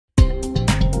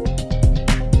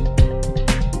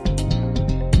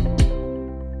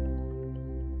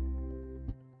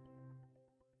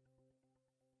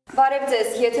Բարև ձեզ,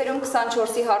 եթերում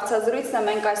 24-ի հարցազրույցն է,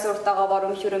 մենք այսօր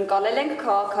տաղավարում հյուրընկալել ենք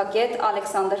քաղաքագետ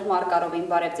Ալեքսանդր Մարկարովին,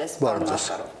 բարև ձեզ, պարոն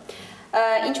Մարկարով։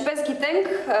 Ինչպես գիտենք,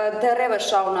 դեռևս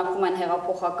շարունակում են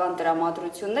հեղափոխական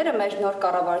տրամադրությունները, մեր նոր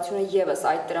կառավարությունը ևս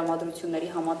այդ տրամադրությունների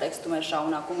համատեքստում է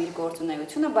շարունակում իր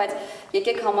գործունեությունը, բայց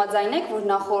եկեք համաձայնենք, որ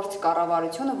նախորդ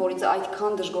կառավարությունը, որից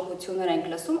այդքան դժգոհություններ ենք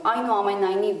լսում,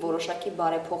 այնուամենայնիվ որոշակի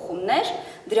բարեփոխումներ,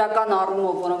 դրական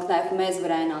առումով, որոնք նաև մեզ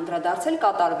վրա են անդրադարձել,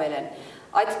 կատարվել են։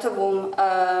 Այդ թվում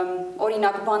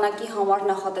օրինակ բանակի համար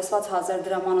նախատեսված 1000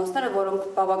 դրամանոցները, որոնք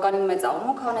բավականին մեծ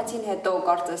աղմուկ հանեցին, հետո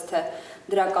կարծես թե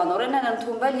դրականորեն են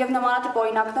ընդունվել եւ նմանատիպ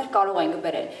օրինակներ կարող ենք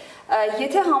բերել։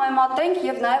 Եթե համեմատենք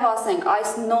եւ նաեւ ասենք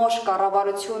այս նոր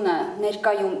կառավարությունը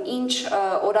ներկայում ինչ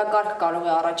օրակարգ կարող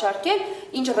է առաջարկել,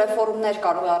 ինչ ռեֆորմներ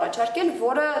կարող է առաջարկել,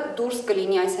 որը դուրս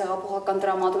կլինի այս հեղափոխական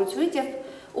տրամադրությունից եւ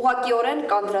ուղղակիորեն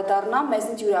կանդրադառնա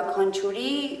մեզնից յուրաքանչյուրի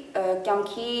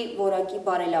կյանքի որակի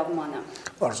բարելավմանը։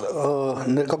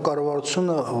 Ներկա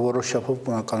կառավարությունը որոշ չափով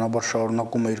բնականաբար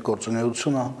շարունակում է իր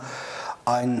գործունեությունը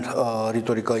այն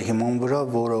ռիտորիկայի հիման վրա,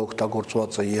 որը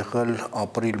օգտագործված է եղել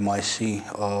ապրիլ-մայիսի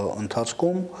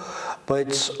ընթացքում,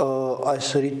 բայց այս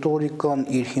ռիտորիկան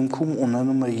իր հիմքում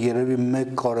ունենում է երևի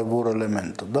մեկ կարևոր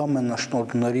էլեմենտ, դա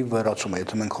մենաշնորհների վերացումը,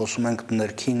 եթե մենք խոսում ենք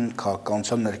ներքին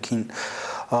քաղաքականության ներքին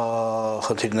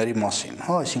խնդիրների մասին,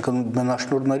 այսինքն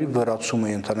մենաշնորհների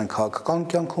վերացումը ընդհանրեն քաղաքական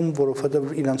կյանքում,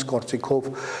 որովհետև իրենց կարծիքով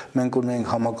մենք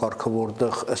ունենք համակարգը,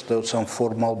 որտեղ ըստ էության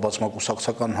ֆորմալ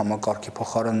բազմակուսակցական համակարգի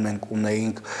փոխարեն մենք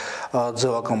ունեինք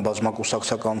ձևական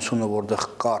բազմակուսակցականությունը, որտեղ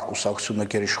կար կուսակցությունը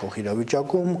գերիշխող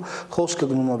իրավիճակում,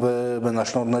 խոսքը գնում է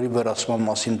մենաշնորհների վերացման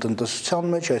մասին տնտեսության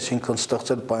մեջ, այսինքն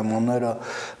ստեղծել պայմանները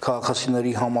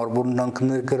քաղաքացիների համար, որ նրանք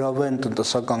ներգրավեն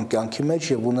տնտեսական կյանքի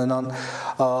մեջ եւ ունենան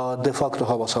դե ֆակտո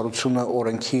հավասարությունը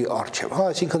օրենքի առջև,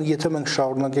 այսինքն եթե մենք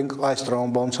շարունակենք այս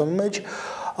տրամաբանության մեջ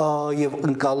եւ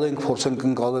ընկալենք, փորձենք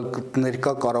ընկալել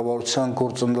ներկա կառավարության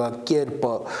գործընկերպը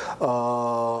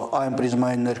այն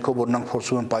պրիզմայի ներքո, որ նրանք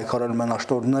փորձում են պայքարել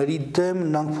մենաշնորհների դեմ,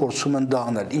 նրանք փորձում են դա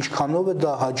անել։ Ինչքանով է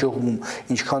դա հաջողվում,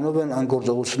 ինչքանով են այն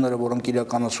գործողությունները, որոնք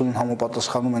իրականացում են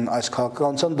համապատասխանում են այս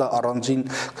քաղաքականության, դա առանձին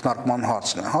քննարկման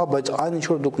հարցն է, բայց այն ինչ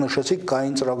որ դուք նշեցիք,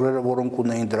 կային ծրագրերը, որոնք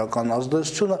ունեին դրական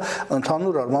ազդեցությունը,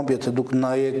 ընդհանուր առմամբ, եթե դուք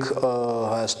նայեք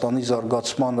Հայաստանի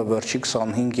զարգացմանը վերջի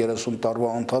 25-30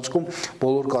 տարվա ընթացքում,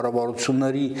 բոլոր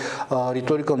կառավարությունների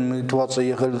ռիտորիկան միտված է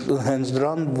եղել հենց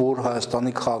դրան, որ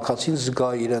Հայաստանի քաղաքացին զգա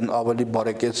իրեն ավելի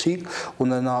բարեկեցիկ,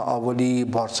 ունենա ավելի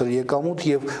բարձր եկամուտ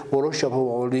եւ որոշ չափով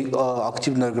ավելի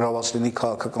ակտիվ ներգրաված լինի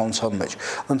քաղաքականության մեջ։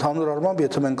 Ընդհանուր առմամբ,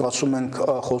 եթե մենք ասում ենք,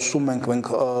 խոսում ենք,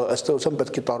 մենք ըստ էության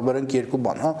պետք է տարբերենք երկու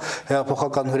բան,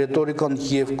 հեղափոխական ռետորիկան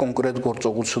եւ կոնկրետ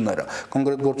գործողությունները։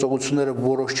 Կոնկրետ գործողությունները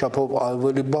որոշ չափով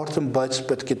ավելի բարձր են, բայց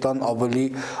պետք է տան ավելի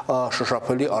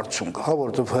շոշափելի արդյունք,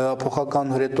 որովհետեւ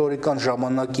հեղափոխական ռետորիկան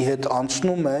ժամանակի հետ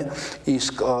անցնում է,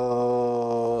 իսկ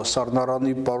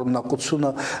սառնարանի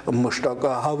պարունակությունը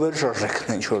մշտակահավեր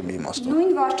շարժեքն է ինչ-որ մի իմաստով։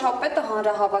 Նույն վարչապետը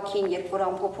հանրահավաքին, երբ որ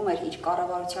ամփոփում էր իր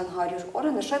կառավարության 100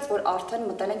 օրը, նշեց, որ արդեն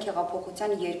մտել ենք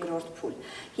հեղափոխության երկրորդ փուլ։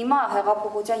 Հիմա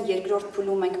հեղափոխության երկրորդ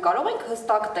փուլում մենք կարող ենք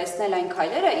հստակ տեսնել այն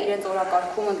քայլերը, իրենց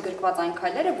օրակարգում ընդգրկված այն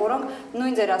քայլերը, որոնք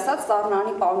նույն ձեր ասած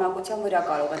սառնարանի պարունակության վրա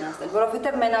կարող են անցնել,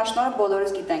 որովհետև մենաշնորհը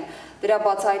բոլորս գիտենք, դրա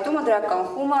բացահայտումը, դրա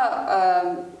կանխումը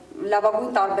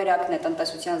լավագույն տարբերակն է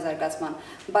տնտեսության զարգացման,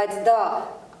 բայց դա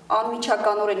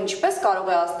անմիջականորեն ինչպես կարող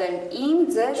է ազդել իմ,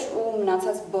 ձեր ու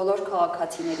մնացած բոլոր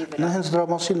քաղաքացիների վրա։ Հենց դրա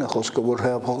մասին է խոսքը, որ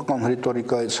հեղափոխական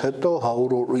ռետորիկայից հետո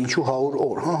 100 օր, ինչու 100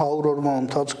 օր, 100 օրվա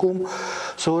ընթացքում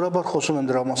սովորաբար խոսում են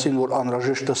դրա մասին, որ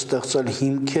անհրաժեշտ է ստեղծել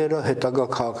հիմքերը հետագա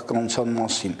քաղաքականության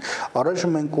մասին։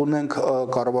 Առայժմ մենք ունենք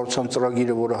կառավարության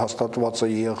ծրագիրը, որը հաստատված է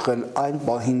եղել այն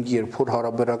պահին, երբ որ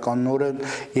հարաբերականորեն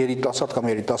երիտասարդ կամ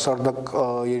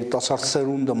երիտասարդ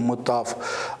սերունդը մտավ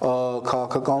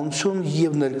քաղաքականություն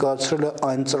եւ ներկայացրել է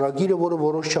այն ծրագիրը, որը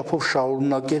որոշ չափով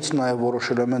շարունակեց նաև որոշ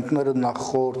էլեմենտները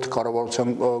նախորդ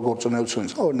կառավարության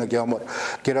գործունեությունից։ Օրինակի համար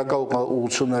գերակա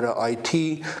ուղղությունները IT,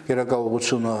 գերակա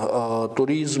ուղղությունը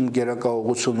տուրիզմ, գերակա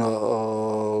ուղղությունը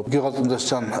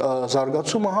գյուղատնտեսության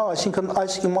զարգացումը, այսինքն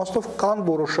այս իմաստով կան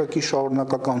որոշակի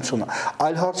շարունակականությունը։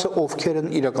 Այլ հարցը ովքեր են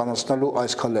իրականացնելու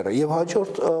այս քայլերը։ Եվ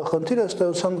հաջորդ խնդիրը ըստ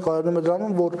էության կայանում է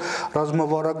դրանում, որ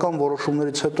ռազմավարական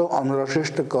որոշումներից հետո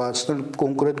անհրաժեշտ է կայացնել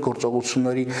կոնկրետ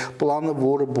գործողությունների plանը,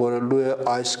 որը բերելու է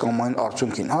այս կամ այն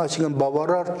արդյունքին։ Այսինքն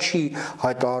բավարար բավարար չի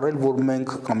հայտարարել, որ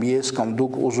մենք կամ ես կամ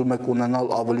դուք ուզում եք ունենալ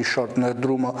ավելի շատ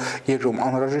ներդրումը երկրում,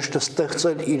 անհրաժեշտ է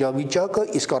ստեղծել իրավիճակը,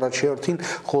 իսկ առաջերտին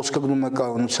խոսքը գնում է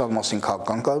կայունության մասին,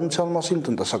 քաղաքական կայունության մասին,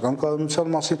 տնտեսական կայունության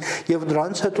մասին, եւ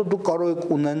դրանից հետո դուք կարող եք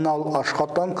ունենալ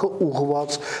աշխատանքը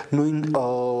ուղղված նույն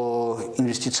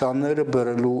ինվեստիցիաները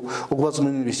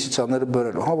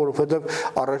բերելու, հա, որովհետեւ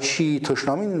առաջի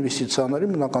թշնամին ինվեստիցիաների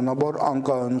բնականաբար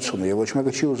անկայունությունն է եւ ոչ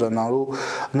մեկը չի ուզենալու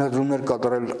ներդրումներ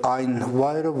կատարել այն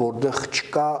վայրը, որտեղ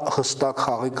չկա հստակ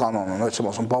խաղի կանոն, այսինքն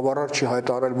ասում բավարար չի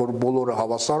հայտարարել, որ բոլորը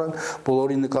հավասար են,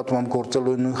 բոլորի նկատմամբ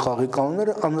գործելու են նույն խաղի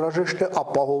կանոնները, անհրաժեշտ է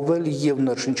ապահովել եւ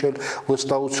ներշնչել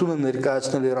վստահությունը,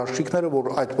 ներկայացնել երաշխիքները, որ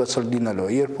այդպես է լինելու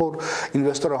է, երբ որ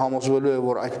ինվեստորը համոզվելու է,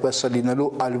 որ այդպես է լինելու,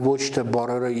 այլ ոչ թե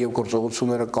բարերը եւ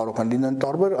գործողությունները կարող են լինեն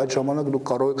տարբեր, այդ ժամանակ դուք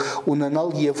կարող եք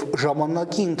ունենալ եւ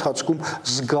ժամանակի ընթացքում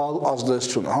զգալ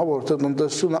ազդեցություն, հա, որովհետեւ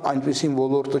տնտեսությունը այնպեսին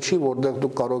ոլորտը չի, որտեղ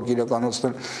դուք կարող եք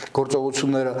իրականացնել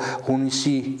գործողությունները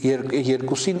հունիսի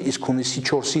 2-ին, իսկ հունիսի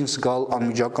 4-ին զգալ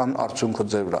անմիջական արդյունքը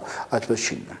ձեր վրա, այդպես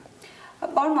չի լինում։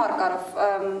 Պարոն Մարկարով,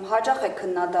 հաճախ է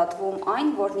քննադատվում այն,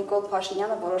 որ Նիկոլ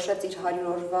Փաշինյանը որոշեց իր 100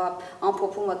 օրվա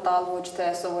ամփոփումը տալ ոչ թե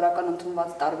սովորական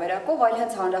ընդունված տարբերակով, այլ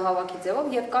հենց հանրահավաքի ձևով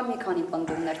եւ կան մի քանի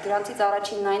պնդումներ։ Դրանցից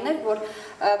առաջինն այն էր, որ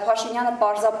Փաշինյանը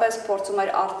պարզապես փորձում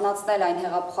էր արտնացնել այն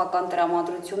հեղափոխական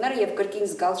տրամադրությունները եւ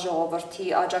կրկին զգալ ժողովրդի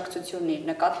աջակցությունն իր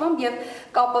նկատմամբ եւ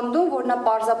կա պնդում, որ նա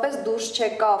պարզապես դուրս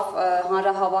չեկավ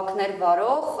հանրահավաքներ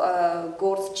վարող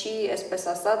գործչի, այսպես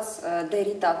ասած,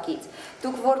 դերի տակից։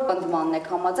 Դուք որ պնդմանն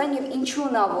եք համաձայն եւ ինչու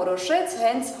նա որոշեց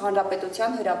հենց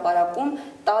հանրապետության հրապարակում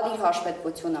տալ իր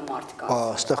հաշվետվությունը մարդկանց։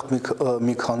 Այստեղ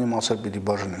մի քանի մասեր պիտի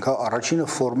բաժանենք, հա, առաջինը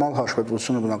ֆորմալ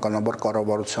հաշվետվությունը բնականաբար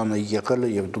կառավարությանը եղել է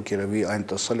եւ դուք երևի այն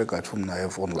տեսել եք, այդվում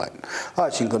նաեւ on-line։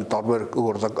 Այսինքն տարբեր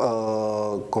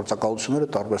գործակալությունները,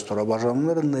 տարբեր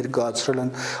ստորաբաժանումները ներկայացրել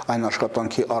են այն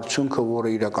աշխատանքի արդյունքը, որը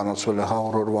իրականացվել է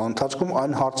 100 օրվա ընթացքում,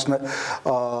 այն հարցն է,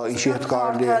 ինչի հետ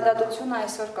կարելի է Արդարադատությունը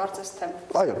այսօր կարծես թե։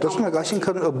 Այո, տեսնում եք,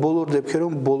 այսինքն բոլոր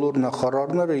դեպքերում բոլոր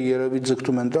նախարարները երևի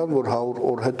ձգտում են դրան, որ 100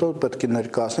 օր հետո պետք է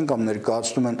ներկայացնեն կամ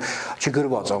ներկայացնում են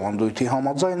չգրված ավանդույթի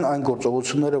համաձայն այն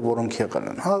գործողությունները, որոնք եղել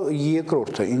են։ Հա,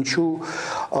 երկրորդը, ինչու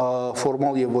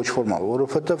ֆորմալ եւ ոչ ֆորմալ,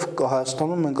 որովհետեւ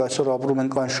Հայաստանում մենք այսօր ապրում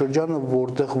ենք այն շրջանը,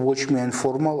 որտեղ ոչ միայն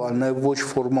ֆորմալ, այլ նաեւ ոչ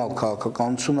ֆորմալ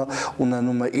քաղաքականությունը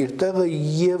ունենում է իր տեղը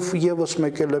եւ եւս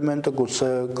մեկ էլեմենտը գուցե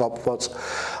կապված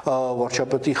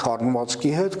վարչապետի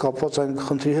խառնվածքի հետ, կապված այն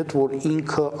խնդրի հետ, որ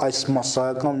ինքը այս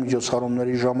մասսայական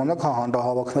միջոցառումների ժամանակ,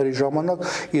 հանրահավաքների ժամանակ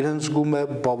իրեն զգում է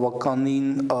բավականին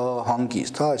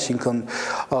հանգիստ, հա, այսինքն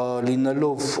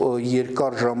լինելով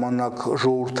երկար ժամանակ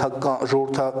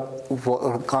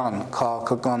ժողովրդական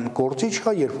քաղաքական գործիչ,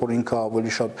 հա, երբ որ ինքը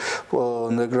ավելի շատ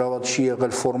ներգրաված չի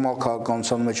եղել ֆորմալ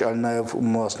քաղաքականության մեջ, այլ նաև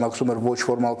մասնակցում էր ոչ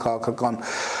ֆորմալ քաղաքական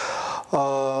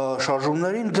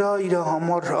շարժումներին, դա իր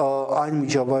համար այն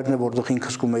միջավայրն է, որտեղ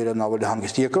ինքը զգում է իրեն ավելի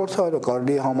հանգիստ։ Երկրորդը այո,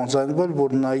 կարելի է համաձայնվել,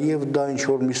 որ նաև դա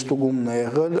ինչ-որ մի ստուգումն է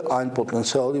եղել այն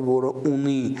պոտենցիալի, որը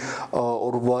ունի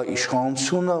օրվա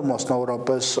իշխանությունը,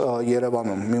 մասնավորապես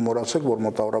Երևանում։ Մի մոռացեք, որ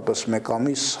մոտավորապես 1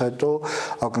 ամիս հետո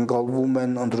ակնկալվում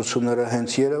են ընտրությունները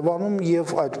հենց Երևանում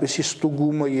եւ այդպիսի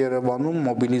ստուգումը Երևանում,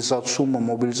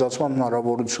 մոբիլիզացման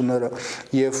հնարավորությունները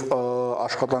եւ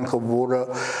աշխատանքը, որը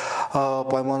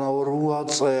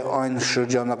պայմանավորված է այն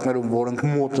շրջանակներում, որոնք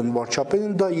մոտ են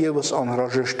վարչապետին, դա եւս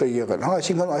անհրաժեշտ է եղել։ Հա,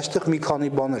 այսինքն այստեղ մի քանի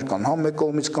բաներ կան, հա, մեկ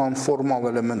կողմից կան ֆորմալ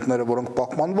էլեմենտները, որոնք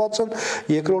պահպանված են,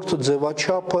 երկրորդը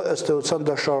ձևաչափը, ըստ էության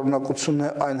դա շարունակությունն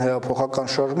է այն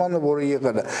հեղափոխական շարժմանը, որը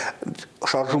եղել է։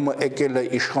 Շարժումը եկել է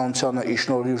իշխանությանը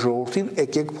իշնորհի ժողովրդին,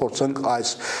 եկեք փորձենք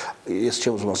այս, ես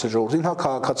չեմ ուզում ասել ժողովրդին, հա,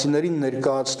 քաղաքացիներին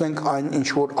ներկայացնենք այն, ինչ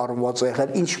որ արված է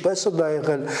եղել, ինչպես է դա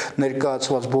եղել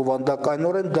ներկայացված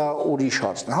բովանդակայնորեն, դա ուրիշ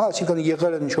հարցն է։ Հա, այսինքն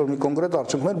եղել են ինչ-որ մի կոնկրետ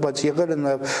արդյունքներ, բայց եղել է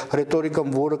նաև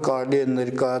ռետորիկան, որը կարելի է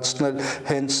ներկայացնել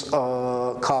հենց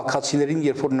քաղաքացիներին,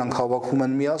 երբ որ նրանք հավաքվում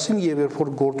են միասին եւ երբ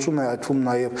որ գործում է այդվում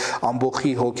նաև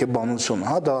ամբողջի հոգեբանությունը,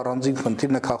 հա, դա առանձին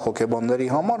խնդիրն է քաղաքհոգեբանների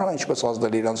համար, հա, ինչպես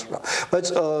ազդել իրանց վրա,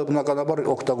 բայց բնականաբար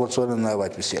օգտագործվել են նաև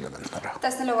այդպիսի էլեմենտները։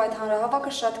 Տեսնելով այդ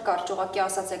հանրահավաքը շատ կարճ, ուղղակի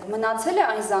ասացեք, մնացել է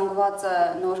այն զանգվածը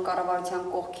նոր կառավարության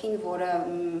կողքին, որը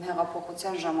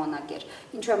հեղափոխության ժամանակ էր։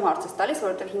 Ինչու եմ հարցս տալիս,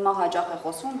 որովհետեւ հիմա հաճախ է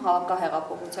խոսվում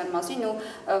հեղափոխության մասին ու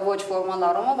ոչ ֆորմալ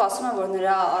առումով ասում են, որ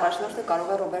նրա առաջնորդը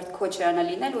կարող է Ռոբերտ Քոչարյանը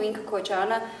լինել ու ինքը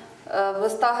Քոչարյանը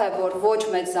վստահ է, որ ոչ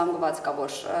մեծ զանգված կա,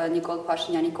 որ Նիկոլ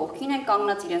Փաշինյանի կողքին են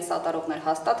կանգնած, իրեն սատարողներ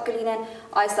հաստատ կլինեն,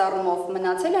 այս առումով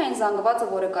մնացել է այն զանգվածը,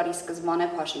 որը կար ի սկզբանե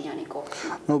Փաշինյանի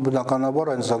կողքին։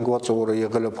 Բնականաբար այն զանգվածը, որը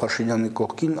եղել է Փաշինյանի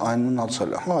կողքին, այն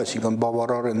մնացել է։ Այսինքն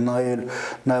բավարար է նայել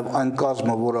նաև այն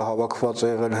կազմը, որը հավաքված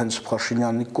է եղել հենց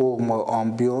Փաշինյանի կողմը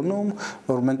ամբիոնում,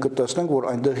 որ մենք կտեսնենք, որ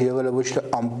այնտեղ եղել է ոչ թե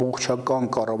ամբողջական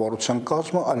կառավարության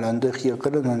կազմը, այլ այնտեղ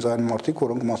եղել են հենց այն մարդիկ,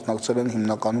 որոնք մասնակցել են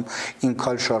հիմնականում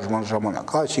ինքալ շարժման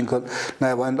ժամանակ, այսինքն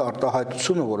նաև այն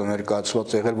արտահայտությունը, որը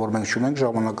ներկայացված եղել, որ մենք չունենք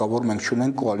ժամանակավոր, մենք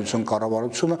չունենք կոալիցիոն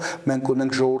կառավարությունը, մենք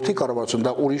ունենք ժողովրդի կառավարություն,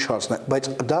 դա ուրիշ հարցն է, բայց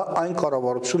դա այն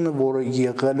կառավարությունն է, որը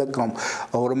եղել է կամ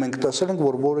որը մենք տեսել ենք,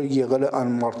 որը եղել է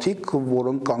այն մարդիկ,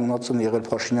 որոնք կանգնած են եղել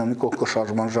Փաշինյանի կողքը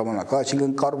շարժման ժամանակ,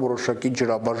 այսինքն կար որոշակի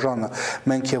ջրաբաժանը,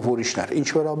 մենք եւ ուրիշներ։ Ինչ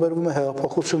վերաբերում է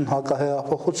հեղափոխություն,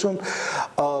 հակահեղափոխություն,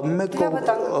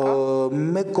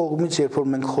 մեկ կողմից, երբ որ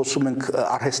մենք խոսում ենք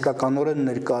արհեստականորեն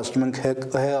ներկայացնում ենք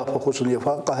հեղափոխություն եւ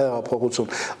հակահեղափոխություն,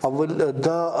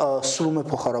 դա սրում է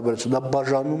փոխհարաբերություն, դա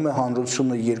բաժանում է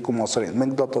հանրությունը երկու մասերին։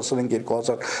 Մենք դա տեսել ենք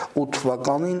 2008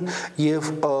 թվականին եւ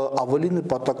ավելի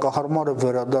նպատակահարմար է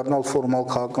վերադառնալ ֆորմալ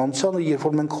քաղաքականությանը, երբ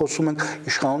որ մենք խոսում ենք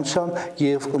իշխանության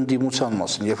եւ ընդդիմության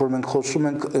մասին, երբ որ մենք խոսում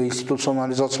ենք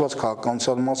ինստիտուցիոնալիզացված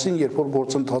քաղաքականության մասին, երբ որ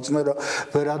գործընթացները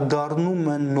վերադառնում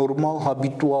են նորմալ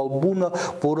հաբիտուալ բունը,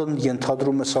 որն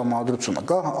ենթադրում է սահմանադրությունը։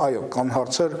 Կա, այո, կան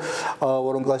հարցեր,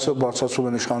 որոնք այսօր բարձրացում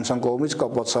են իշխանության կողմից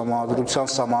կապված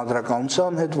սահմանադրության,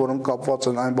 սահմանադրականության հետ, որոնք կապված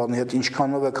են այն բանի հետ,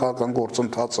 ինչքանով է քաղաքական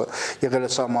գործընթացը եղել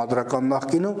է սահմանադրական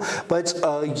նախկինում, բայց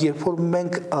երբ որ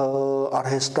մենք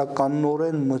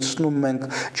արհեստականորեն մտցնում ենք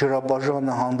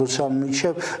ջրաբաժանը հանրության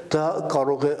միջև, դա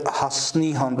կարող է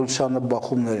հասնի հանրությանը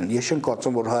բախումներին։ Ես չեմ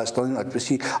կարծում, որ Հայաստանին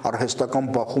այդպիսի արհեստական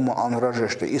բախումը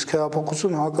անհրաժեշտ է։ Իսկ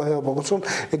հեղափոխություն, հակահեղափոխություն,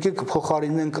 եկեք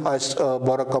փոխարինենք այս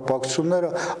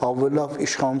բարակապակցությունները ավելավ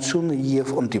իշխանությունը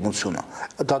եւ ընդդիմությունը։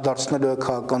 Դա դարձնելու է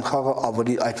քաղաքական խաղը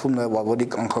ավելի այդվում նաեւ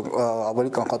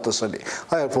ավելի կանխատեսելի։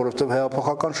 Այո, որովհետեւ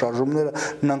հեղափոխական շարժումները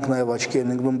նրանք նաեւ աչքի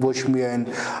են ընկնում ոչ միայն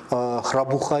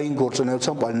հրաբուխային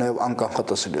գործունեությամբ, այլ նաեւ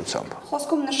անկանխատեսելիությամբ։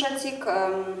 Խոսքում նշեցիք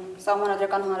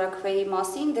Սահմանադրական հանրաքվեի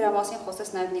մասին, դրա մասին խոսեց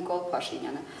նաև Նիկոլ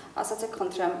Փաշինյանը։ Ասացեք,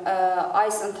 խնդրեմ,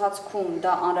 այս ընթացքում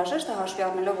դա անհրաժեշտ է հաշվի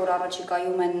առնելով, որ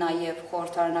առաջիկայում են նաև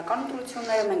խորհրդարանական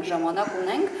ընտրությունները, մենք ժամանակ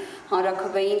ունենք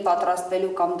հանրաքվեին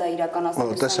պատրաստվելու կամ դա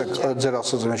իրականացնելու։ Տեսեք, ձեր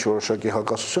ասած մեջ որոշակի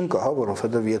հակասություն կա, հա,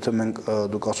 որովհետև եթե մենք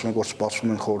դուք ասում եք, որ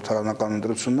սպասվում են խորհրդարանական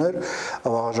ընտրություններ,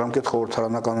 վաղաժամկետ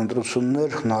խորհրդարանական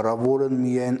ընտրություններ հնարավոր են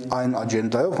միայն այն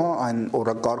աջենդայով, հա, այն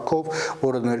օրակարգով,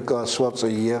 որը ներկայացված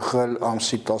է եղել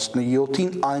ամսի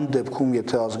 17-ին, այն դեպքում,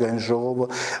 եթե ազգային ժողովը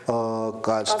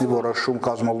կայացնի որոշում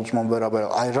կազմալուծման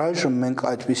վերաբերյալ, այժմ մենք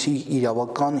այդպիսի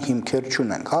իրավական հիմքեր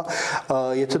չունենք, հա,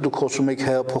 եթե դուք խոսում եք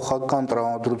հեղափոխական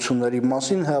տրամադրությունների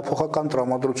մասին, հեղափոխական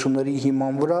տրամադրությունների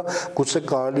հիման վրա գուցե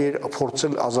կարելի է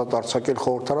փորձել ազատ արձակել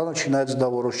խորհրդարանը, չնայած դա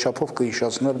որոշ չափով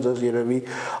կհիշեցներ ձեզ երևի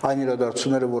այն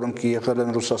իրադարձությունները, որոնք եղել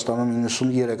են Ռուսաստանում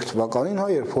 93 թվականին, հա,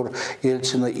 երբ որ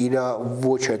Ելցինը իր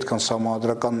ոչ այդքան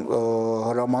սահմանադրական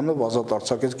հրամանով ազատ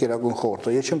արձակեց Գերագույն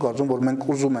խորհուրդը։ Ես չեմ կարծում, որ մենք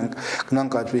ուզում ենք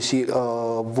գնանք այդպիսի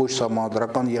ոչ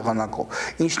սահմանադրական եղանակով։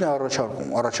 Ինչն է առաջարկում։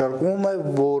 Առաջարկում է,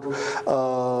 որ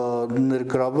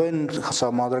ներգրավեն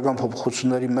սահմանադրական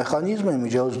փոփոխությունների մեխանիզմը,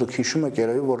 միջազգ դուք հիշում եք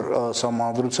երևի, որ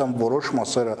սահմանադրության որոշ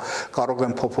մասերը կարող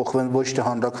են փոփոխվել ոչ թե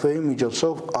հանրաքվեի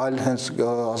միջոցով, այլ հենց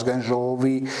ազգային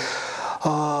ժողովի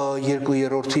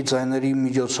 2/3 ձայների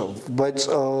միջոցով, բայց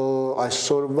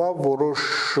այսօրվա որոշ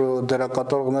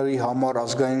դերակատարողների համար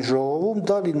ազգային ժողովում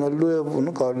դա լինելու է,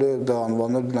 կարելի է դա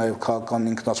անվանել նաև քաղաքական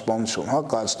ինքնասպանություն, հա,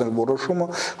 կայացնել որոշումը,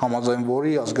 համաձայն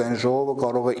որի ազգային ժողովը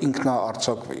կարող է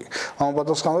ինքնաարձակվի։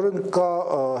 Համապատասխանորեն կա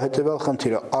հետևյալ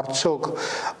խնդիրը, արդյոք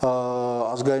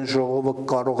ազգային ժողովը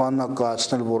կարողանա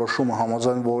կայացնել որոշումը,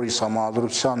 համաձայն որի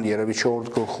սահմանադրության երևի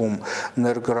 4-րդ գլխում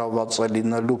ներգրաված է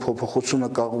լինելու փոփոխությունը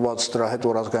կապված դրա հետ,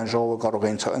 որ ազգային ժողովը կարող է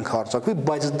ինքնահարձակվի,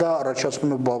 բայց դա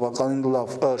առաջացնում է բավականին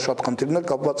լավ շատ խնդիրներ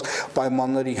կապված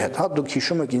պայմանների հետ։ Հա, դուք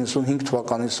հիշում եք 95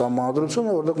 թվականի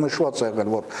սահմանադրությունը, որտեղ նշված է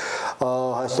եղել, որ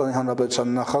Հայաստանի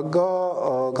Հանրապետության նախագահ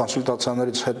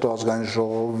կոնսուլտացիաներից հետո ազգային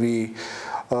ժողովի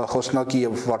խոսնակի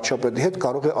եւ վարչապետի հետ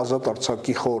կարող է ազատ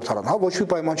արձակի խորհրդարան։ Հա, ոչ մի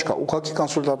պայման չկա։ Ուղղակի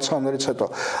կոնսուլտացիաներից հետո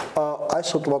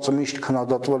այս հոդվածը միշտ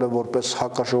քննադատվել է որպես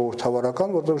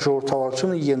հակաժողովրդավարական, որտեղ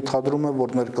ժողովրդավարությունը ենթադրում է,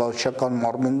 որ ներկայացական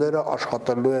մարմինները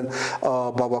աշխատելու են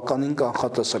բավականին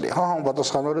կանխատեսելի։ Հա,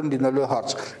 համապատասխանորեն լինելու է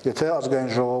հարց, եթե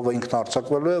ազգային ժողովը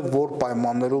ինքնահարձակվելու է, որ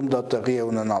պայմաններում դա տեղի է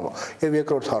ունենալու։ Եվ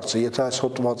երկրորդ հարցը, եթե այս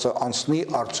հոդվածը անցնի,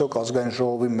 արդյոք ազգային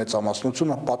ժողովի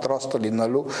մեծամասնությունը պատրաստ է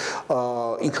լինելու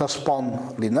ինքնասպան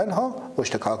լինել, հա, ոչ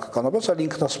թե քաղաքականապես, այլ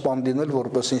ինքնասպան լինել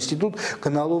որպես ինստիտուտ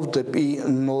գնալով դեպի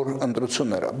նոր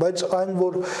ընտրությունները, բայց այն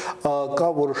որ կա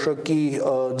որոշակի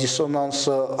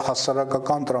դիսոնանսը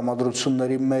հասարակական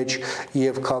տրամադրությունների մեջ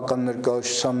եւ քաղաքական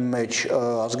ներկայացության մեջ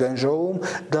ազգային ժողովում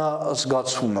դա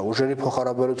զգացվում է ուժերի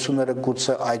փոխհարաբերությունները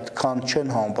գուցե այդքան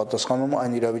չեն համապատասխանում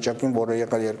այն իրավիճակին, որը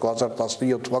եղել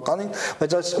 2017 թվականին,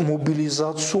 բայց այս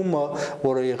մոբիլիզացումը,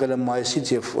 որը եղել է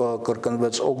մայիսից եւ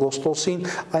կրկնվեց օգոստոսին,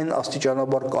 այն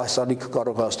աստիճանաբար այս ալիքը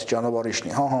կարող է աստիճանաբար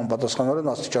իշնի, հա,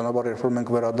 համապատասխանորեն աստիճանաբար երբ որ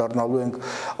մենք վերադառնալու ենք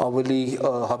ավելի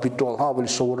հաբիտուալ, հա,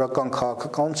 ավելի սովորական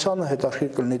քաղաքականությանը,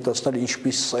 հետաքրքիր կլինի տեսնել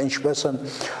ինչպես են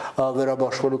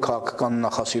վերաբաշխվելու քաղաքական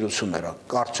նախասիրությունները։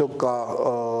 Արդյոք կա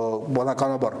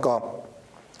բնականաբար կա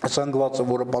զանգվածը,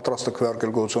 որը պատրաստ է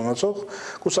քվեարկել գործունեացող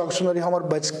կուսակցությունների համար,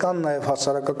 բայց կան նաև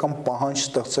հասարակական պահանջ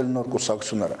ստեղծել նոր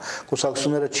կուսակցությունները։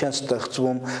 Կուսակցությունները չեն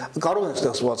ստեղծվում, կարող են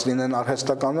ստեղծված լինեն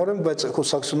արհեստականորեն, բայց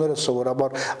կուսակցությունները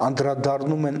սովորաբար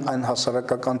անդրադառնում են այն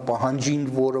հասարակական պահանջին,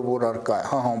 որը որ առկա է,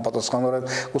 հա, համապատասխանորեն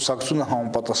կուսակցությունը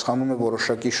համապատասխանում է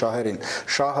որոշակի շահերին։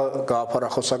 Շահը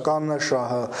գաղափարախոսականն է,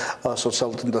 շահը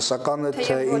սոցիալ-տնտեսական է,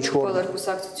 թե ինչ որ բոլոր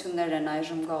կուսակցություններն են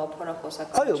այժմ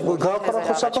գաղափարախոսական։ Այո,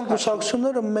 գաղափարախոսական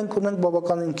կուսակցությունները մենք ունենք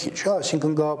բավականին քիչ, հա,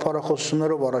 այսինքն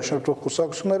գաղափարախոսություններով առաջնորդող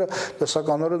կուսակցությունները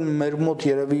տեսականորեն մեր մոտ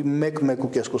երևի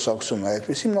 1-1.5 կուսակցություն է,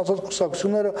 այդպիսի մնացած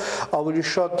կուսակցությունները ավելի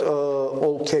շատ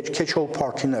catch-all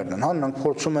party-ներն են, հա, նրանք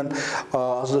փորձում են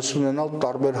ազդեցություն ունենալ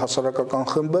տարբեր հասարակական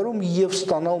խմբերում եւ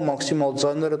ստանալ մաքսիմալ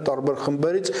ձայները տարբեր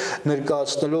խմբերից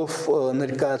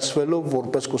ներկայացվելով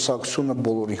որպես կուսակցությունը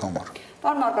բոլորի համար։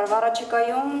 Պարոն Մարկարով,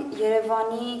 առաջիկայում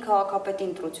Երևանի քաղաքապետի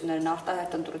ընտրություններն,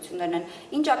 արտահերթ ընտրություններն են,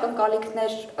 ինչ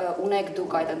ակնկալիքներ ունեք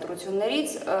դուք այդ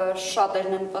ընտրություններից,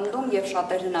 շատերն են պնդում եւ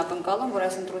շատերն են ակնկալում, որ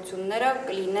այս ընտրությունները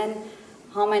կլինեն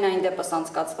համենայն դեպս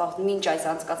անցկացված, մինչ այս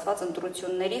անցկացված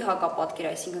ընտրությունների հակապատկեր,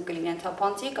 այսինքն կլինեն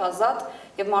թափանցիկ, ազատ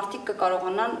եւ մարդիկ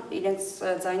կկարողանան իրենց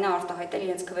ձայնը արտահայտել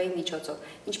իրենց քվեի միջոցով։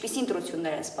 Ինչպիսի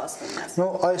ընտրություններ են սպասվում մեզ։ Նո,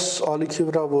 այս ալիքի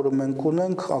վրա, որը մենք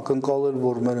ունենք, ակնկալել,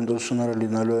 որ մեր ընտրությունները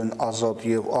լինելու են ազատ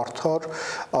եւ արդար,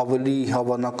 ավելի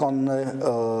հավանականն է,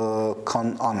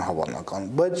 քան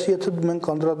անհավանական։ Բայց եթե մենք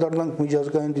անդրադառնանք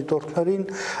միջազգային դիտորդներին,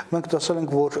 մենք տեսել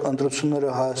ենք, որ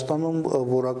ընտրությունները Հայաստանում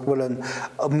որակվել են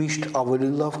միշտ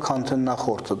ավելի լավ, քան թե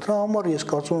նախորդը։ Դրա համար ես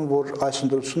կարծում եմ, որ այս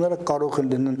ընտրությունները կարող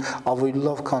են լինեն ավելի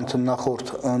լավ, քան թե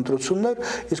նախորդ ընտրություններ,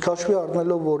 իսկ հաշվի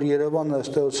առնելով, որ Երևանը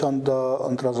ըստ էության դա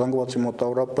ընտրազանգվածի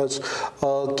մոտավորապես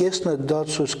կեսն է, դա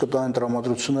ցույց կտա այն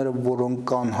տրամադրությունները, որոնք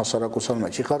կան հասարակության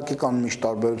մեջ։ Իհարկե կան միշտ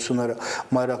տարբերությունները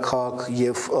մայրաքաղաք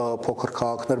եւ փոքր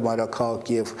քաղաքներ,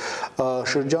 մայրաքաղաք եւ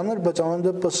շրջաններ, բայց ամեն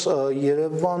դեպս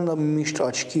Երևանը միշտ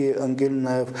աչքի է ընկել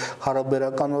նաեւ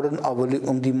հարաբերականորեն ավելի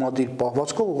ընդդիմադիր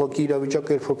պահվածքով, ուղղակի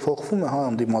իրավիճակը երբ որ փոխվում է, հա,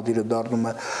 ընդդիմադիրը դառնում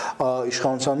է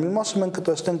իշխանության մի մասը, մենք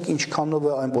կտեսնենք ինչքանով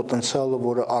է այն պոտենցիալը,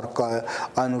 որը առկա է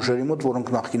այն ուժերի մոտ,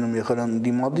 որոնք նախկինում եղել են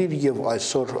ընդդիմադիր եւ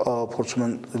այսօր փորձում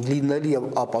են լինել եւ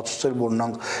ապացուցել, որ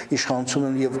նրանք իշխանություն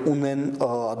են եւ ունեն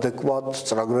adekvat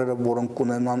ծրագրերը, որոնք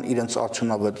կունենան իրենց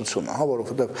արդյունավետությունը, հա,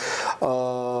 որովհետեւ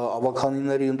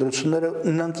ավականիների ընտրությունները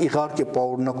նրանք իհարկե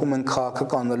պարունակում են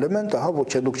քաղաքական էլեմենտը, հա, ոչ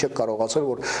թե դուք չեք կարողացել,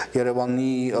 որ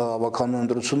Երևանի ավականու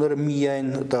ընտրությունները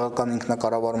միայն տեղական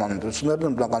ինքնակառավարման ընտրություններն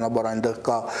են, բնականաբար այնտեղ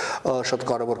կա շատ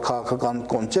կարևոր քաղաքական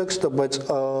կոնտեքստը, բայց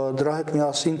դրա հետ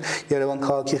միասին Երևան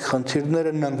քաղաքի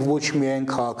խնդիրները նրանք ոչ միայն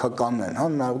քաղաքական են, հա,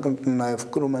 նաև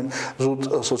կրում են զուտ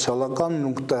սոցիալական,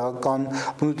 նույն տեղական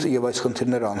բնույթ եւ այս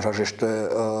խնդիրները անհրաժեշտ է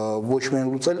ոչ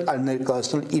միայն լուծել, այլ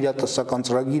ներկայացնել իրատեսական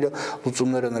ծրագիրը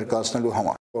լուծումները ներկայացնելու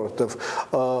համար, որովհետեւ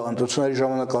ընտրությունների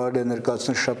ժամանակ կարելի է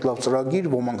ներկայացնել շատ լավ ծրագիր,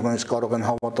 ոմանք նույնիսկ կարող են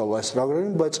հավատալ այս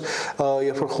ծրագրերին, բայց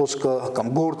երբ որ խոսքը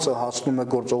կամ գործը հասնում է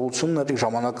գործողությունների,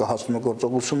 ժամանակը հասնում է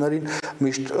գործողություններին,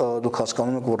 միշտ դուք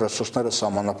հասկանում եք, որ ռեսուրսները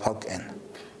սահմանափակ են։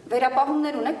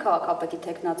 Վերապահումներ ունեք քաղաքապետի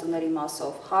տեխնացուների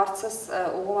մասով։ Հարցս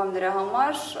ուղղում եմ նրա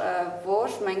համար,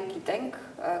 որ մենք գիտենք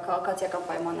քաղաքացիական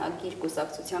պայմանագիր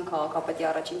կուսակցության քաղաքապետի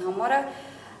առաջին համարը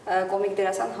կոմիկ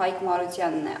դերասան Հայկ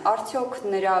Մարությանն է։ Արդյոք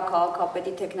նրա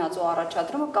քաղաքապետի տեխնացու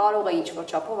առաջադրումը կարող է ինչ-որ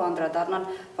չափով անդրադառնալ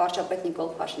վարչապետ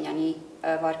Նիկոլ Փաշինյանի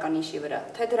վարկանիշի վրա,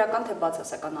 թե դրական, թե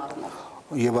բացասական առումով։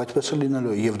 Եվ այդպես է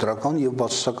լինելու, եւ դրական եւ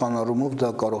բացասական առումով դա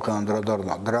կարող է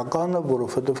անդրադառնալ։ Դրականը,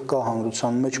 որովհետեւ կա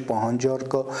հանրության մեջ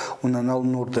պահանջարկը ունենալ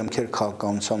նոր դեմքեր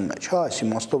քաղաքականության մեջ։ Հա, այս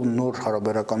իմաստով նոր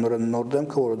հարաբերականորեն նոր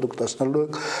դեմքը, որը դուք տեսնելու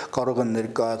եք, կարող են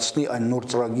ներկայացնի այն նոր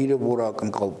ծրագիրը, որը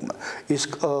ակնկալվում է։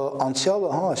 Իսկ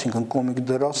անցյալը, հա, այսինքն կոմիկ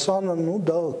դերասանը, նու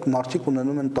դա մարդիկ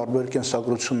ունենում են տարբեր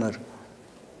կենսագրություններ։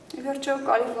 Վերջո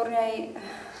Կալիֆոռնիայի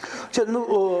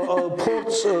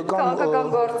Փորձ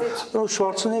կամ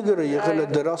Շվարցենեգերը եղել է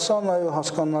դերասան, այո,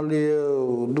 հասկանալի է,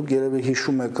 դուք երևի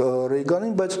հիշում եք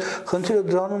Ռեյգանին, բայց խնդիրը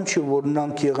դրանում չի, որ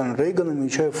նրանք եղան Ռեյգանը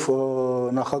մինչև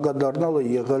նախագահ դառնալը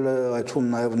եղել է այդվում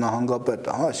նաև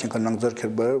նահանգապետը, հա, այսինքն նրանք ձեռք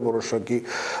էր բերել որոշակի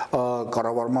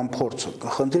կառավարման փորձը։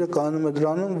 Խնդիրը կայանում է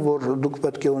դրանում, որ դուք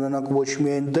պետք է ունենաք ոչ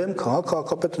միայն դեմք, հա,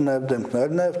 քաղաքապետը նաև դեմքն է,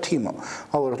 այլ նաև թիմը,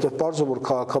 հա, որովհետև պարզ է, որ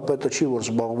քաղաքապետը չի, որ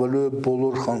զբաղվելու է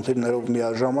բոլոր խնդիրներով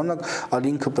միաժամանակ, այլ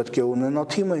ինքը պետք է ունենա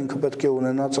թիմը, ինքը պետք է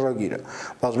ունենա ծրագիրը։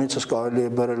 Բազմիցս կարելի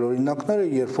է բերել օրինակները,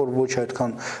 երբ որ ոչ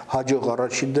այդքան հաջող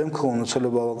առաջի դեմքը ունեցել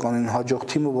է բավականին հաջող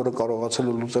թիմը, որը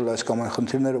կարողացել է լուծել այս կամ այն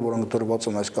խնդիրները, որոնք դրված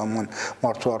են այս կամ այն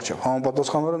մարդու առջև։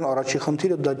 Համապատասխանորեն առաջի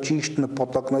խնդիրը դա ճիշտ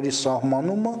նպատակների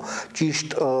սահմանումը,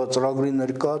 ճիշտ ծրագրի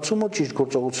ներկայացումը, ճիշտ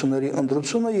գործողությունների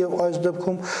ընտրությունը եւ այս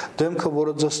դեպքում դեմքը,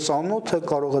 որը ձեզ ծանոթ է,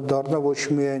 կարող է դառնալ ոչ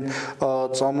միայն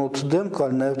ծանոթ դեմք,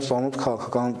 այլ նաև ծանոթ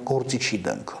քաղաքական գործիչի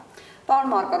դեմքը։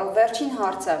 Պարոն Մարկարով, վերջին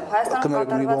հարցը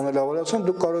Հայաստանում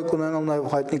դուք կարող եք ունենալ նաև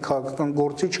հայտնի քաղաքական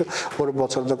գործիչը, որը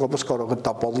բացարձակապես կարող է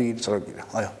տապալի իր ծրագիրը։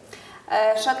 Այո։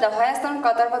 Շատ լավ, Հայաստանում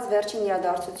կատարված վերջին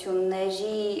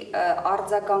իրադարձությունների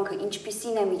արձագանքը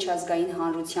ինչպիսին է միջազգային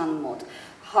հանրության մոտ։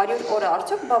 100 օրը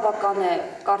արդյոք բավական է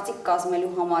կարծիք կազմելու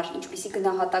համար, ինչպիսի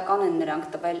գնահատական են նրանք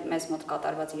տվել մեզ մոտ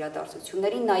կատարված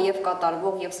իրադարձություններին, նաև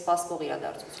կատարվող եւ սպասվող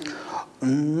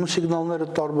իրադարձություններին։ Սիգնալները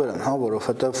տարբեր են, հա,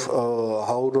 որովհետեւ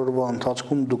 100 օրվա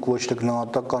ընթացքում դուք ոչ թե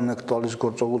գնահատական եք տալիս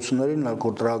գործողություններին, այլ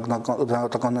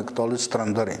գնահատական եք տալիս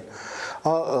տրենդերին։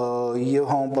 Եվ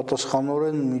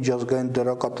համապատասխանորեն միջազգային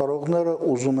դերակատարողները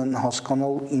ուզում են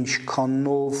հասկանալ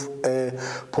ինչքանով է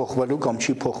փոխվելու կամ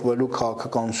չի փոխվելու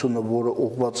քաղաքականությունը, որը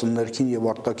ուղղված է ներքին եւ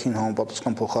արտաքին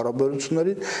համապատասխան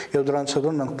փոխհարաբերություններին, եւ դրանից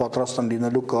հետո նրանք պատրաստ են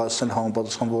լինելու կայացնել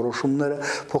համապատասխան որոշումները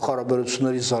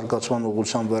փոխհարաբերությունների զարգացման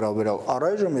ուղղությամբ վերաբերյալ։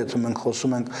 Առայժմ, եթե մենք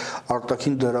խոսում ենք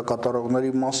արտաքին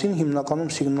դերակատարողների մասին,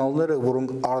 հիմնականում սիգնալները,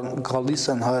 որոնք գալիս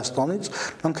են Հայաստանից,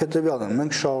 նրանք հետեւյալն են։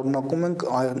 Մենք շարունակում ենք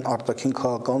այն արտաքին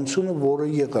քաղաքականությունը, որը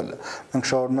եղել է։ Մենք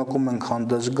շարունակում ենք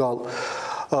հանդես գալ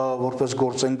որպես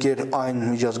գործընկեր այն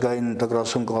միջազգային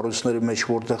ինտեգրացիոն կառույցների մեջ,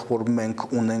 որտեղ որ մենք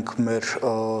ունենք մեր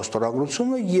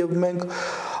ստորագրությունը եւ մենք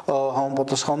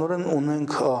համապատասխանորեն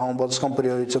ունենք համապատասխան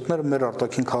պրիորիտետներ մեր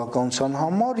արտաքին քաղաքականության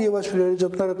համար եւ այս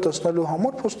պրիորիտետները տեսնելու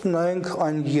համար просто նայենք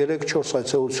այն 3-4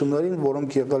 այցելություններին,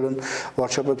 որոնք եղել են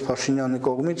վարչապետ Փաշինյանի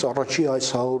կողմից առաջի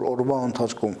այս 100 օրվա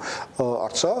ընթացքում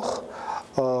Արցախ,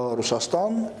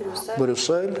 Ռուսաստան,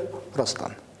 Բրյուսել,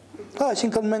 Ռաստան։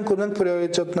 Այսինքն մենք ունենք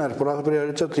պրիորիտետներ,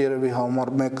 պրիորիտետ երևի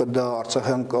համար մեկը դա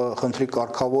Արցախյան խնդրի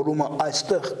կարգավորումը,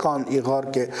 այստեղ կան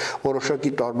իհարկե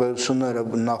որոշակի տարբերությունները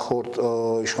նախորդ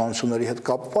իշխանությունների հետ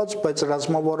կապված, բայց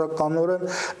ռազմավարականորեն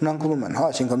նրանք ում են, հա,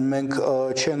 այսինքն մենք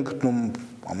չենք գտնում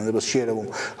ամենևս չի երևում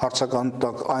հարցական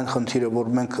տակ այն խնդիրը, որ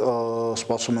մենք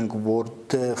սպասում ենք, որ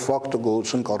դե ֆակտո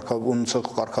գոյություն կարգավորության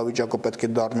կարգավիճակը պետք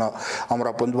է դառնա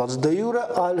ամրապնդված դե յուրե,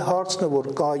 այլ հարցն է,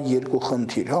 որ կա երկու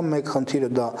խնդիր, հա, մեկ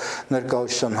խնդիրը դա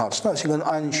ներկայացության հարցն է, այսինքն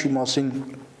այն ինչի մասին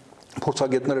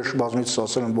փորձագետները բազմիցս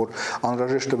ասել են, որ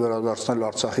անհրաժեշտ է վերադարձնել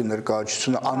Արցախի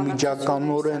ներկայացությունը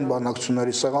անմիջականորեն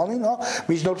բանակցությունների սեղանին, հա,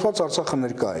 միջնորդված Արցախը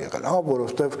ներկա է եղել, հա,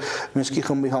 որովհետև Մինսկի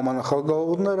խմբի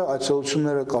համանախագահողները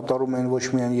այցելությունները կատարում են ոչ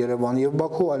միայն Երևան եւ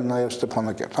Բաքու, այլ նաեւ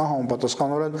Ստեփանակերտ, հա,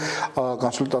 համապատասխանորեն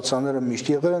կոնսուլտացիաները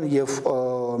միշտ եղել են եւ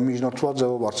միջնորդված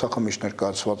ձևով Արցախը միշտ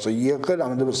ներկայացված է եղել,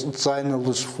 ամենևս ձայնը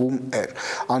լսվում էր։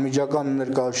 Անմիջական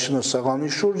ներկայացությունը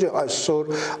սեղանի շուրջ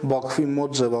այսօր Բաքվի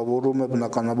մոտ ձևավորում է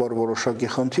բնականաբար որոշակի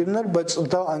խնդիրներ, բայց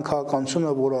դա այն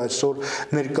քաղաքականությունը, որը այսօր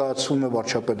ներկայացվում է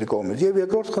վարչապետի կողմից։ Եվ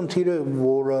երկրորդ խնդիրը,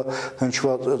 որը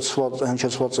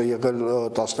հնչեցված է եղել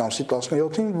 10 ամսի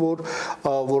 17-ին, որ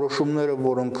որոշումները,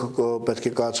 որոնք պետք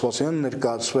է կայացված են,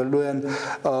 ներկայացվելու են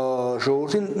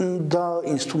ժողովրդին, դա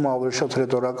ինձ թվում է ավելի շատ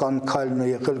ռետորական քայլն է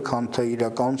եղել, քան թե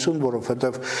իրականություն,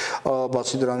 որովհետև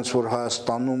բացի դրանից, որ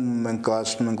Հայաստանում մենք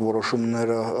կայացնում ենք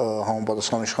որոշումները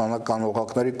համապատասխան իշխանական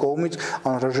օղակների կողմից,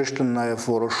 անհրաժեշտ է նաև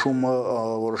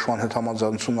որոշման հետ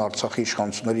համաձայնությունը Արցախի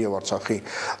իշխանությունների եւ Արցախի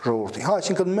ժողովրդի։ Հա,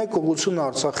 այսինքն մեկ ուղղությունը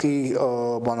Արցախի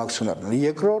բանակցություններն են։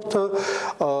 Երկրորդը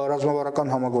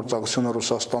ռազմավարական համագործակցությունը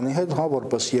Ռուսաստանի հետ, հա,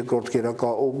 որպես երկրորդ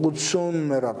գերակա ուղղություն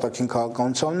մեր արտաքին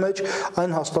քաղաքականության մեջ,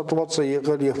 այն հաստատված է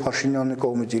եղել եւ Փաշինյանի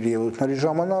կողմից իր ելույթների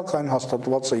ժամանակ, այն հաստատված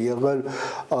հաստատված է եղել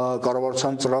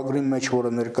կառավարության ծրագրի մեջ,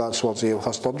 որը ներկայացված է եւ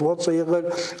հաստատված է եղել,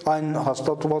 այն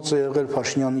հաստատված է եղել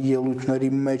Փաշինյանի ելույթների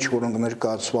մեջ, որոնք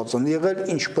ներկայացված են եղել,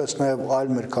 ինչպես նաեւ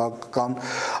այլ մեր քաղաքական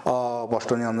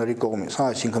պաշտոնյաների կողմից, հա,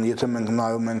 այսինքն եթե մենք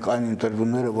նայում ենք այն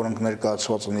ինտերվյուները, որոնք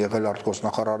ներկայացված են եղել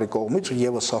արտգործնախարարի կողմից,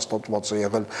 եւս հաստատված է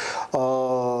եղել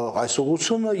այս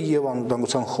ուղղությունը եւ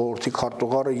անվտանգության խորհրդի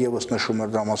քարտուղարը եւս նշում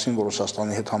էր դրա մասին, որ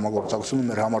Ռուսաստանի հետ համագործակցությունը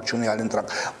մեր համար չունի այլ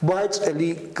ընտրանք, բայց ելի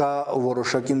կա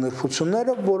որոշակի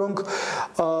նրբությունները, որոնք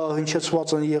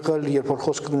հնչեցված են եղել, երբ որ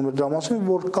խոսքը գնում է դրա մասին,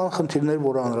 որ կան խնդիրներ,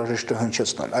 որ անհրաժեշտ է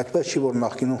հնչեցնել։ Այդպես չի, որ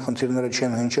նախկինում խնդիրները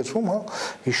չեն հնչեցվում, հա,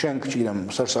 հիշենք, չգիտեմ,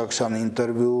 Սերժ Սարգսյանի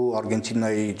ինտերվյու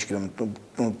Արգենտինայի, չգիտեմ,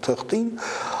 թղթին,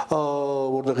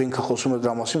 որտեղ ինքը խոսում է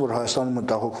դրա մասին, որ Հայաստանը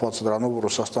մտահոգված է դրանով, որ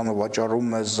Ռուսաստանը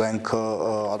վաճառում է զենքը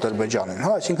Ադրբեջանին,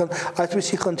 հա, այսինքն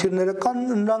այդպիսի խնդիրները կան,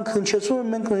 նրանք հնչեցում են,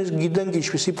 մենք նույնիսկ գիտենք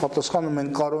ինչպիսի պատասխանը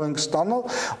մենք կարող ենք ստանալ,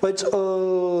 բայց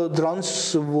դրանց,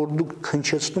 որ դուք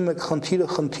հնչեցնում եք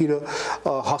խնդիրը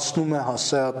հասնում է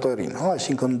հասարակատերին, հա,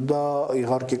 այսինքն դա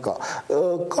իհարկե կա։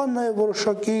 Կա նաև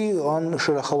որոշակի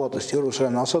անշրախավատություն,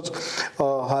 ռուսերեն ասած,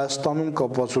 Հայաստանում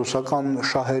կապված ռուսական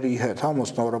շահերի հետ, հա,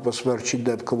 մասնավորապես վերջի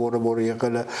դեպքը, որը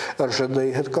եղել է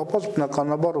ՌԺԴ-ի հետ կապված,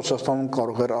 բնականաբար Ռուսաստանում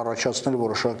կարող էր առաջացնել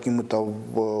որոշակի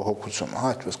մտահոգություն,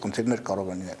 հա, այդպես խնդիրներ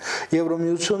կարող են լինել։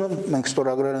 Եվրոմիությունը մենք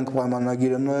ստորագրել ենք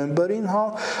պայմանագիրը նոյեմբերին, հա,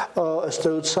 ըստ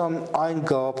էության այն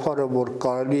գաղափարը, որ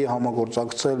կարելի է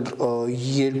համագործակցել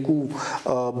երկու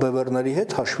բևեռների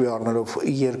հետ, հաշվի առնելով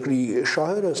երկրի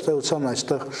շահերը, ըստ էության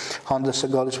այստեղ հանդես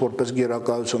է գալիս որպես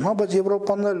գերակայություն, հա, բայց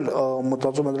Եվրոպան էլ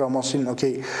մտածում է դրա մասին,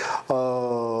 օքեյ,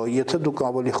 եթե դուք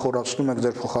ավելի խորացնում եք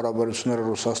ձեր փոխհարաբերությունները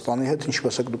Ռուսաստանի հետ,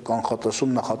 ինչպես եք դուք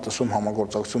նախատեսում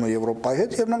համագործակցությունը Եվրոպայի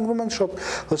հետ, եւ նրանք գնում են շատ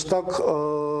հստակ,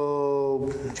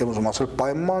 չեմ ուզում ասել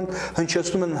պայման,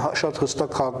 հնչեցնում են շատ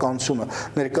հստակ քաղաքականությունը,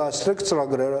 ներկայացրեք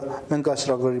ծրագրերը, մենք այս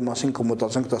ծրագրերի մասին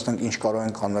կմտածենք, տեսնենք ինչ կարող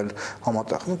ենք անել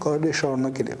համատեղ, կարելի է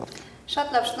շարունակել եղավ։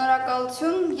 Շատ լավ,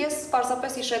 շնորհակալություն։ Ես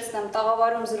պարզապես հիշեցնեմ,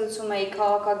 տաղավարում զրուցում էի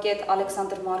քաղաքագետ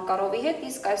Ալեքսանդր Մարկարովի հետ,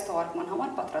 իսկ այս թողարկման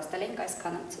համար պատրաստել ենք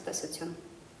այսքանը։ Ցտեսություն։